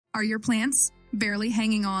Are your plants barely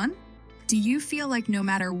hanging on? Do you feel like no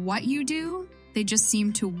matter what you do, they just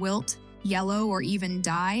seem to wilt, yellow, or even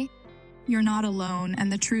die? You're not alone,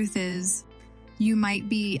 and the truth is, you might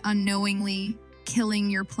be unknowingly killing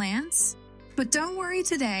your plants. But don't worry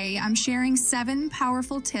today, I'm sharing 7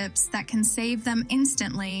 powerful tips that can save them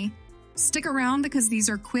instantly. Stick around because these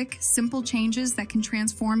are quick, simple changes that can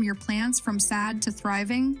transform your plants from sad to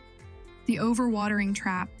thriving. The overwatering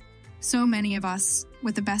trap. So many of us,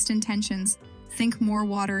 with the best intentions, think more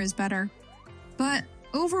water is better. But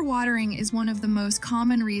overwatering is one of the most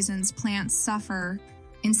common reasons plants suffer.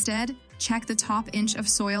 Instead, check the top inch of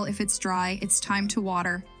soil. If it's dry, it's time to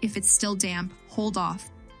water. If it's still damp, hold off.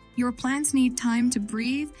 Your plants need time to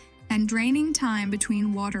breathe and draining time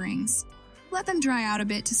between waterings. Let them dry out a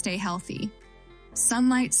bit to stay healthy.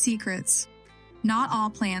 Sunlight secrets. Not all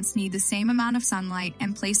plants need the same amount of sunlight,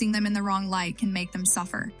 and placing them in the wrong light can make them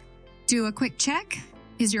suffer. Do a quick check.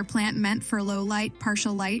 Is your plant meant for low light,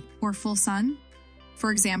 partial light, or full sun?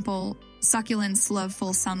 For example, succulents love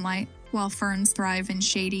full sunlight, while ferns thrive in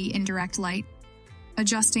shady, indirect light.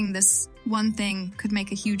 Adjusting this one thing could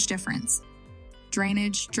make a huge difference.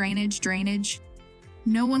 Drainage, drainage, drainage.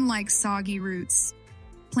 No one likes soggy roots.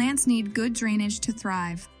 Plants need good drainage to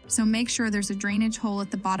thrive, so make sure there's a drainage hole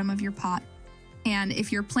at the bottom of your pot. And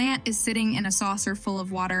if your plant is sitting in a saucer full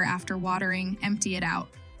of water after watering, empty it out.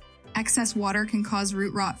 Excess water can cause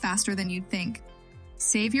root rot faster than you'd think.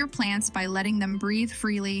 Save your plants by letting them breathe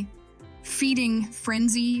freely, feeding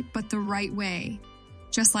frenzy, but the right way.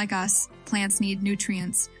 Just like us, plants need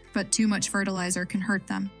nutrients, but too much fertilizer can hurt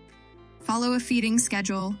them. Follow a feeding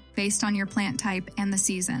schedule based on your plant type and the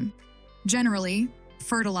season. Generally,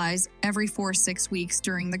 fertilize every 4-6 weeks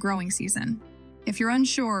during the growing season. If you're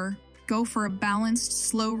unsure, go for a balanced,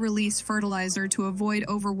 slow-release fertilizer to avoid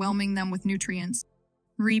overwhelming them with nutrients.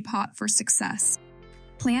 Repot for success.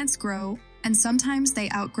 Plants grow, and sometimes they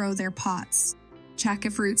outgrow their pots. Check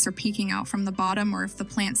if roots are peeking out from the bottom or if the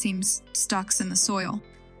plant seems stuck in the soil.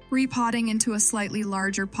 Repotting into a slightly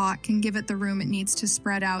larger pot can give it the room it needs to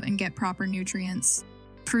spread out and get proper nutrients.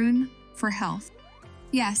 Prune for health.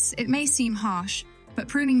 Yes, it may seem harsh, but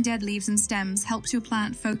pruning dead leaves and stems helps your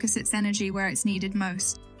plant focus its energy where it's needed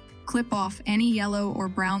most. Clip off any yellow or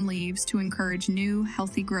brown leaves to encourage new,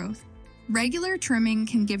 healthy growth. Regular trimming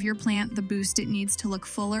can give your plant the boost it needs to look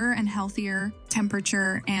fuller and healthier.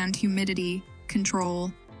 Temperature and humidity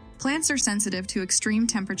control. Plants are sensitive to extreme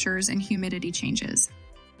temperatures and humidity changes.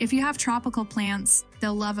 If you have tropical plants,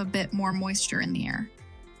 they'll love a bit more moisture in the air.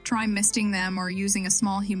 Try misting them or using a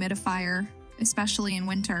small humidifier, especially in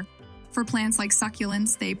winter. For plants like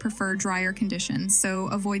succulents, they prefer drier conditions, so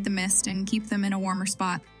avoid the mist and keep them in a warmer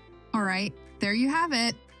spot. Alright, there you have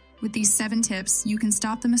it. With these 7 tips, you can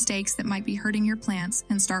stop the mistakes that might be hurting your plants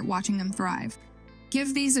and start watching them thrive.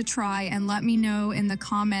 Give these a try and let me know in the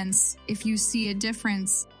comments if you see a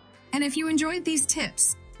difference. And if you enjoyed these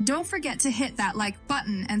tips, don't forget to hit that like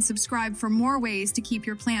button and subscribe for more ways to keep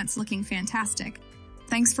your plants looking fantastic.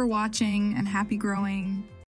 Thanks for watching and happy growing.